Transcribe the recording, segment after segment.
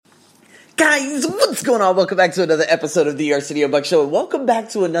Guys, what's going on? Welcome back to another episode of the Arsenio Buck Show, and welcome back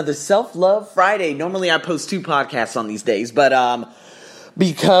to another Self-Love Friday. Normally I post 2 podcasts on these days, but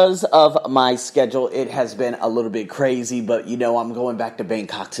because of my schedule, it has been a little bit crazy, but I'm going back to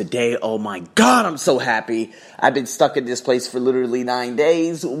Bangkok today. Oh my God, I'm so happy. I've been stuck in this place for literally 9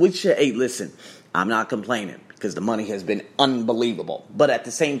 days, which, hey, listen, I'm not complaining because the money has been unbelievable. But at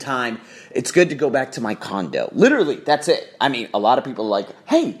the same time, it's good to go back to my condo. Literally, that's it. I mean, a lot of people are like,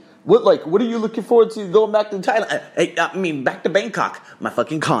 hey, what are you looking forward to going back to Thailand? Back to Bangkok, my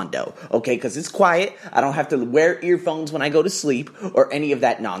fucking condo, okay? Because it's quiet. I don't have to wear earphones when I go to sleep or any of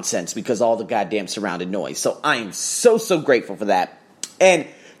that nonsense because all the goddamn surrounding noise. So I am so grateful for that. And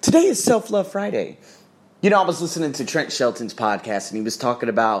today is Self-Love Friday. I was listening to Trent Shelton's podcast and he was talking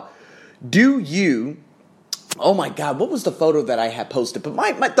about, oh my God, what was the photo that I had posted?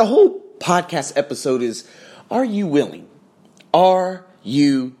 But the whole podcast episode is, are you willing? Are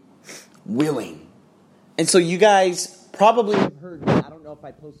you willing? And so you guys probably have heard me. I don't know if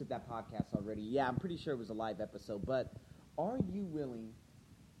I posted that podcast already. Yeah, I'm pretty sure it was a live episode. But are you willing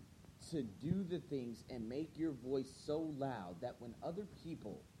to do the things and make your voice so loud that when other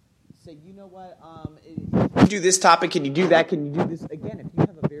people say, you know what, can you do this topic, can you do that, can you do this? Again, if you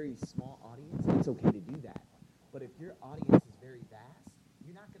have a very small audience, it's okay to do that. But if your audience is very vast,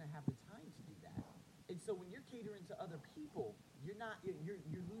 you're not going to have the time to do that. And so when you're catering to other people, you're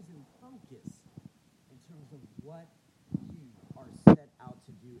losing focus in terms of what you are set out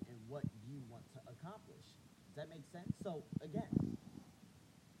to do and what you want to accomplish. Does that make sense? So again,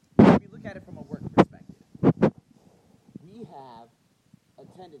 if you look at it from a work perspective, we have a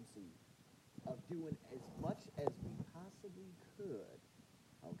tendency of doing as much as we possibly could,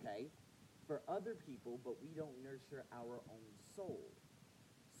 okay, for other people, but we don't nurture our own soul.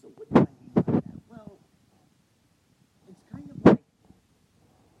 So what do I mean by that? Well, it's kind of like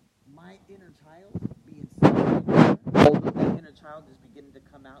my inner child being separated, although that inner child is beginning to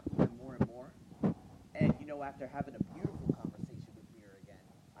come out even more and more. And, after having a beautiful conversation with Mira again,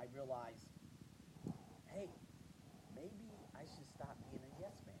 I realized, hey, maybe I should stop being a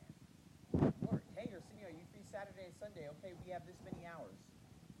yes man. Work. Hey, Arsenio, are you free Saturday and Sunday? Okay, we have this many hours.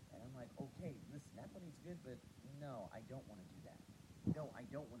 And I'm like, okay, listen, that money's good, but no, I don't want to do that. No, I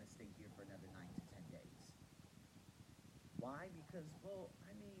don't want to stay here for another 9 to 10 days. Why? Because,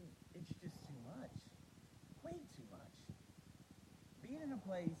 it's just too much. Way too much. Being in a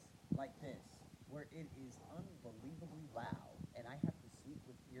place like this, where it is unbelievably loud, and I have to sleep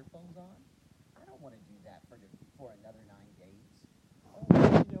with earphones on, I don't want to do that for another 9 days. Oh,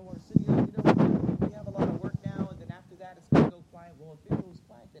 Arsenio, we have a lot of work now, and then after that, it's going to go quiet. Well, if it goes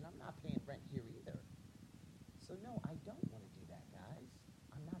quiet, then I'm not paying rent here either. So, no, I don't want to do that, guys.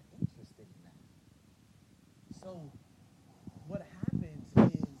 I'm not interested in that. So, what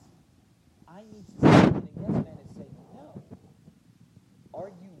happens is I need to stop being a yes man and say, no.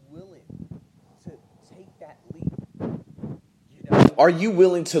 Are you willing to take that leap? Are you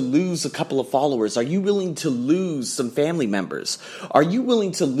willing to lose a couple of followers? Are you willing to lose some family members? Are you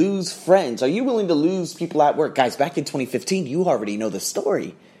willing to lose friends? Are you willing to lose people at work? Guys, back in 2015, you already know the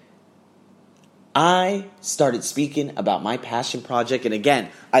story. I started speaking about my passion project. And again,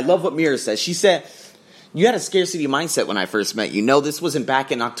 I love what Mira says. She said, you had a scarcity mindset when I first met you. No, this wasn't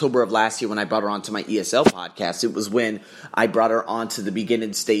back in October of last year when I brought her onto my ESL podcast. It was when I brought her onto the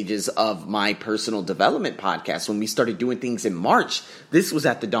beginning stages of my personal development podcast. When we started doing things in March, this was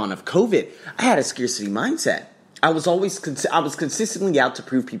at the dawn of COVID. I had a scarcity mindset. I was consistently out to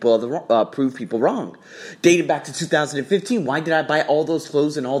prove people wrong. Dated back to 2015, why did I buy all those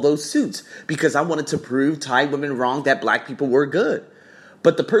clothes and all those suits? Because I wanted to prove Thai women wrong that black people were good.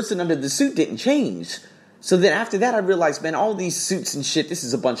 But the person under the suit didn't change. So then after that, I realized, man, all these suits and shit, this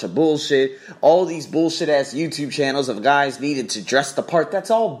is a bunch of bullshit. All these bullshit-ass YouTube channels of guys needed to dress the part, that's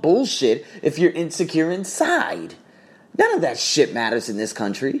all bullshit if you're insecure inside. None of that shit matters in this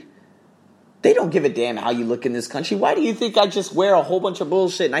country. They don't give a damn how you look in this country. Why do you think I just wear a whole bunch of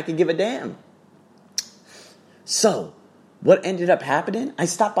bullshit and I can give a damn? So, what ended up happening? I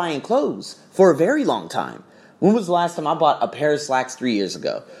stopped buying clothes for a very long time. When was the last time I bought a pair of slacks 3 years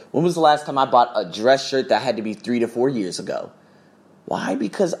ago? When was the last time I bought a dress shirt that had to be 3 to 4 years ago? Why?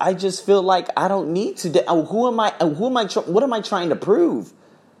 Because I just feel like I don't need to. What am I trying to prove?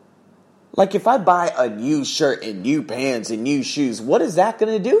 Like if I buy a new shirt and new pants and new shoes, what is that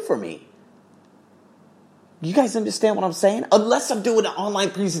going to do for me? You guys understand what I'm saying? Unless I'm doing an online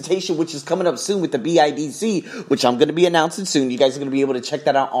presentation, which is coming up soon with the BIDC, which I'm going to be announcing soon. You guys are going to be able to check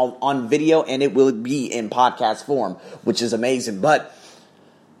that out on video, and it will be in podcast form, which is amazing. But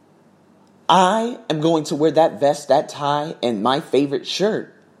I am going to wear that vest, that tie, and my favorite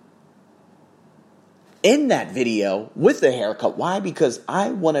shirt in that video with the haircut. Why? Because I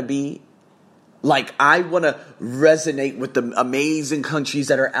want to be like, I want to resonate with the amazing countries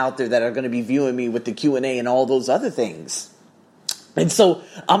that are out there that are going to be viewing me with the Q&A and all those other things. And so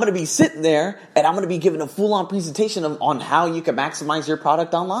I'm going to be sitting there and I'm going to be giving a full-on presentation on how you can maximize your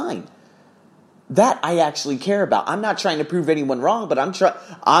product online. That I actually care about. I'm not trying to prove anyone wrong, but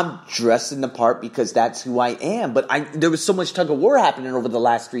I'm dressing the part because that's who I am. But there was so much tug of war happening over the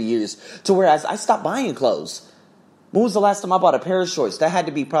last 3 years to whereas I stopped buying clothes. When was the last time I bought a pair of shorts? That had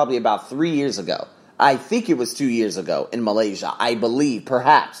to be probably about 3 years ago. I think it was 2 years ago in Malaysia. I believe,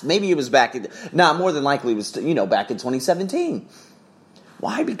 perhaps. Maybe it was more than likely it was, back in 2017.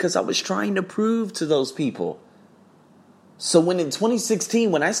 Why? Because I was trying to prove to those people. So when in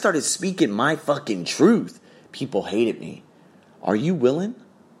 2016, when I started speaking my fucking truth, people hated me. Are you willing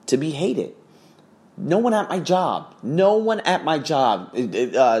to be hated? No one at my job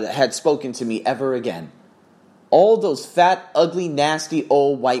had spoken to me ever again. All those fat, ugly, nasty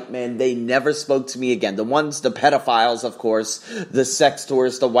old white men, they never spoke to me again. The pedophiles, of course, the sex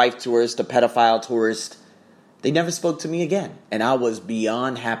tourist, the wife tourist, the pedophile tourist, they never spoke to me again. And I was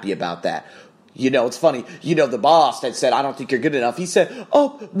beyond happy about that. It's funny. The boss that said, I don't think you're good enough. He said,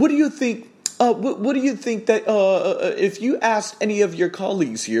 oh, what do you think? What do you think that if you asked any of your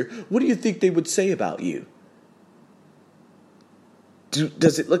colleagues here, what do you think they would say about you?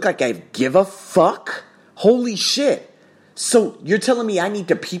 Does it look like I give a fuck? Holy shit. So you're telling me I need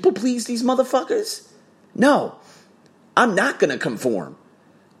to people please these motherfuckers? No, I'm not going to conform.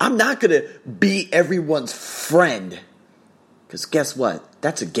 I'm not going to be everyone's friend. Because guess what?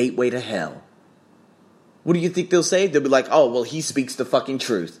 That's a gateway to hell. What do you think they'll say? They'll be like, oh, well, he speaks the fucking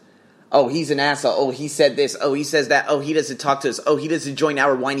truth. Oh, he's an asshole. Oh, he said this. Oh, he says that. Oh, he doesn't talk to us. Oh, he doesn't join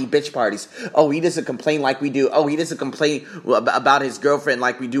our whiny bitch parties. Oh, he doesn't complain like we do. Oh, he doesn't complain about his girlfriend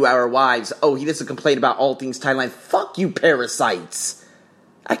like we do our wives. Oh, he doesn't complain about all things Thailand. Fuck you, parasites.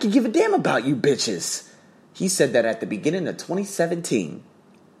 I can give a damn about you bitches. He said that at the beginning of 2017.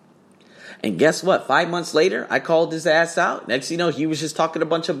 And guess what? 5 months later, I called his ass out. Next thing you know, he was just talking a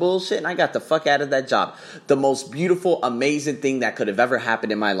bunch of bullshit, and I got the fuck out of that job. The most beautiful, amazing thing that could have ever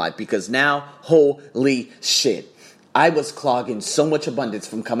happened in my life. Because now, holy shit, I was clogging so much abundance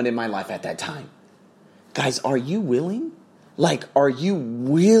from coming in my life at that time. Guys, are you willing? Are you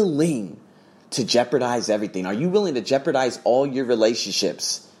willing to jeopardize everything? Are you willing to jeopardize all your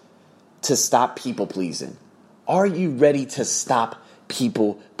relationships to stop people pleasing? Are you ready to stop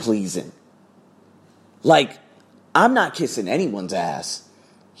people pleasing? I'm not kissing anyone's ass.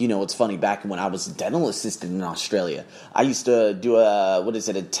 It's funny, back when I was a dental assistant in Australia, I used to do a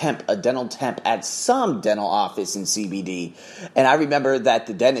dental temp at some dental office in CBD. And I remember that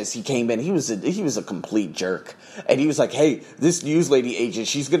the dentist, he came in, he was a complete jerk. And he was like, hey, this news lady agent,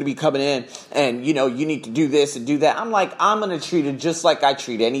 she's going to be coming in and, you need to do this and do that. I'm like, I'm going to treat her just like I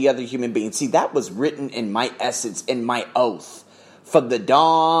treat any other human being. See, that was written in my essence, in my oath from the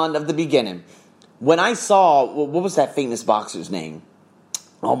dawn of the beginning. When I saw, what was that famous boxer's name?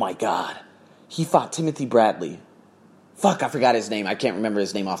 Oh my God. He fought Timothy Bradley. Fuck, I forgot his name. I can't remember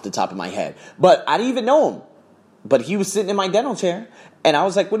his name off the top of my head. But I didn't even know him. But he was sitting in my dental chair. And I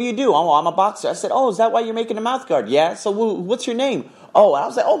was like, what do you do? Oh, I'm a boxer. I said, oh, is that why you're making a mouth guard? Yeah. So what's your name? Oh, I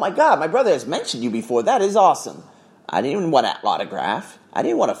was like, oh my God, my brother has mentioned you before. That is awesome. I didn't even want an autograph. I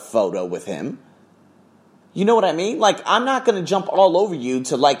didn't want a photo with him. You know what I mean? I'm not going to jump all over you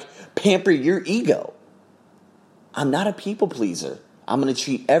to pamper your ego. I'm not a people pleaser. I'm going to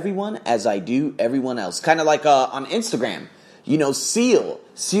treat everyone as I do everyone else. Kind of like on Instagram. Seal.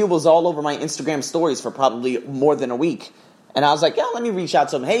 Seal was all over my Instagram stories for probably more than a week. And I was like, let me reach out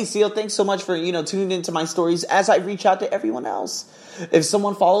to him. Hey, Seal, thanks so much for, tuning into my stories as I reach out to everyone else. If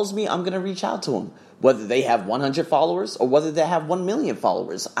someone follows me, I'm going to reach out to them. Whether they have 100 followers or whether they have 1 million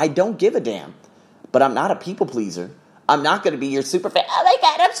followers. I don't give a damn. But I'm not a people pleaser. I'm not going to be your super fan. Oh my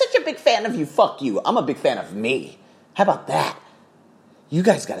God, I'm such a big fan of you. Fuck you. I'm a big fan of me. How about that? You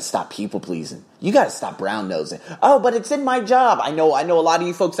guys got to stop people pleasing. You got to stop brown nosing. Oh, but it's in my job. I know a lot of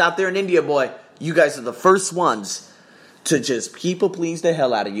you folks out there in India, boy. You guys are the first ones to just people please the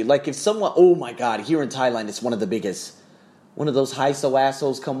hell out of you. If someone, oh my God, here in Thailand, it's one of the biggest. One of those high-so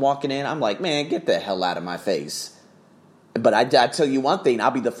assholes come walking in. I'm like, man, get the hell out of my face. But I tell you one thing,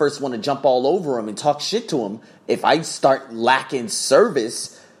 I'll be the first one to jump all over him and talk shit to him if I start lacking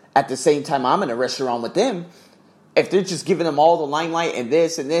service at the same time I'm in a restaurant with them. If they're just giving them all the limelight and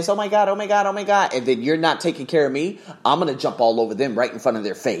this, oh my God, oh my God, oh my God, and then you're not taking care of me, I'm going to jump all over them right in front of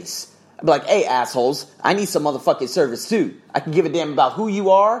their face. I'll be like, hey, assholes, I need some motherfucking service too. I can give a damn about who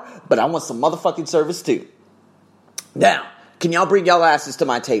you are, but I want some motherfucking service too. Now, can y'all bring y'all asses to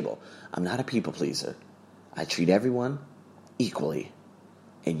my table? I'm not a people pleaser. I treat everyone equally.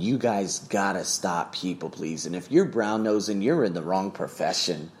 And you guys gotta stop people pleasing. If you're brown nosing, you're in the wrong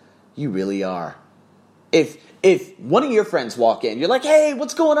profession. You really are. If one of your friends walk in, you're like, hey,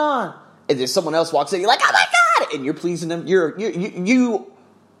 what's going on? And there's someone else walks in, you're like, oh my God, and you're pleasing them, you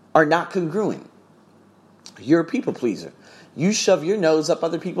are not congruent. You're a people pleaser. You shove your nose up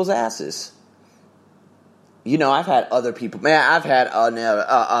other people's asses. You know, I've had other people, I've had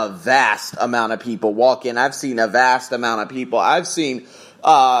a vast amount of people walk in. I've seen a vast amount of people. I've seen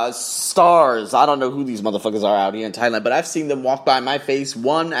stars. I don't know who these motherfuckers are out here in Thailand, but I've seen them walk by my face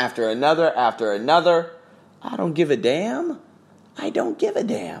one after another after another. I don't give a damn. I don't give a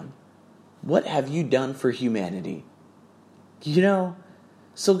damn. What have you done for humanity? You know?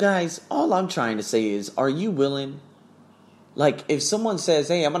 So guys, all I'm trying to say is, are you willing? Like, if someone says,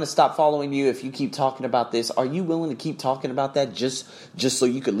 hey, I'm going to stop following you if you keep talking about this, are you willing to keep talking about that just so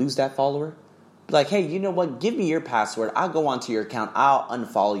you could lose that follower? Like, hey, you know what? Give me your password. I'll go onto your account. I'll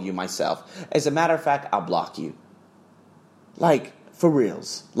unfollow you myself. As a matter of fact, I'll block you. Like, for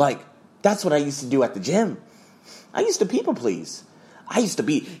reals. Like, that's what I used to do at the gym. I used to people please. I used to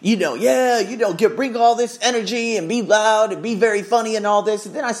be, bring all this energy and be loud and be very funny and all this.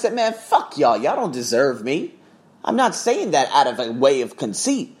 And then I said, man, fuck y'all. Y'all don't deserve me. I'm not saying that out of a way of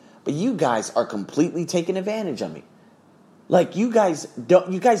conceit, but you guys are completely taking advantage of me. Like, you guys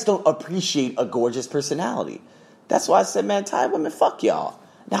don't appreciate a gorgeous personality. That's why I said, man, Thai women, fuck y'all.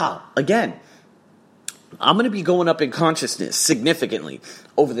 Now, again, I'm going to be going up in consciousness significantly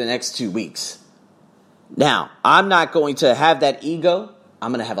over the next 2 weeks. Now, I'm not going to have that ego.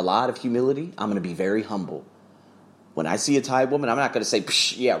 I'm going to have a lot of humility. I'm going to be very humble. When I see a Thai woman, I'm not going to say,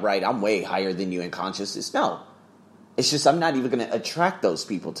 yeah, right, I'm way higher than you in consciousness. No. It's just I'm not even going to attract those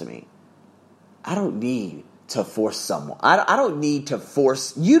people to me. I don't need to force someone. I don't need to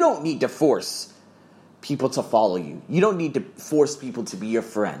force. You don't need to force people to follow you. You don't need to force people to be your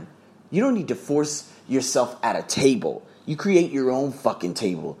friend. You don't need to force yourself at a table. You create your own fucking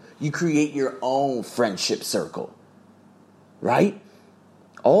table. You create your own friendship circle. Right?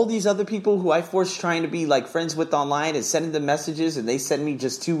 All these other people who I force trying to be like friends with online and sending them messages and they send me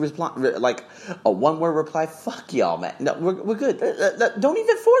just like a one-word reply. Fuck y'all, man. No, we're good. Don't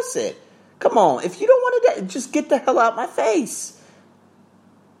even force it. Come on. If you don't want to, just get the hell out my face.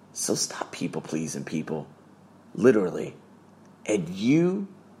 So stop people pleasing people. Literally. And you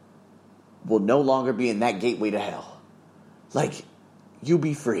will no longer be in that gateway to hell. Like, you'll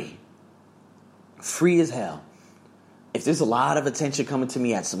be free. Free as hell. If there's a lot of attention coming to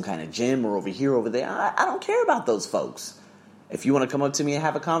me at some kind of gym or over here, over there, I don't care about those folks. If you want to come up to me and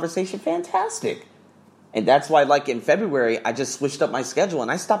have a conversation, fantastic. And that's why, like, in February, I just switched up my schedule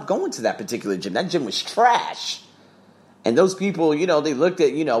and I stopped going to that particular gym. That gym was trash. And those people, they looked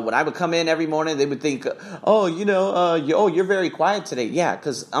at, when I would come in every morning, they would think, you're very quiet today. Yeah,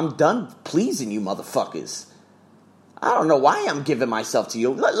 because I'm done pleasing you motherfuckers. I don't know why I'm giving myself to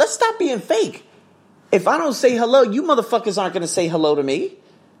you. Let's stop being fake. If I don't say hello, you motherfuckers aren't going to say hello to me.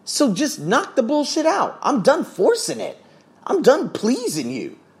 So just knock the bullshit out. I'm done forcing it. I'm done pleasing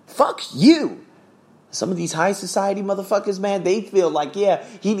you. Fuck you. Some of these high society motherfuckers, man, they feel like, yeah,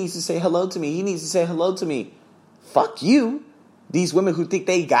 he needs to say hello to me. He needs to say hello to me. Fuck you. These women who think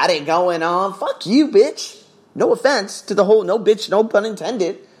they got it going on. Fuck you, bitch. No offense to the whole, no bitch, no pun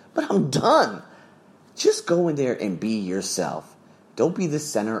intended. But I'm done. Just go in there and be yourself. Don't be the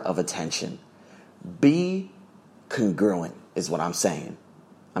center of attention. Be congruent is what I'm saying.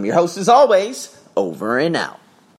 I'm your host as always. Over and out.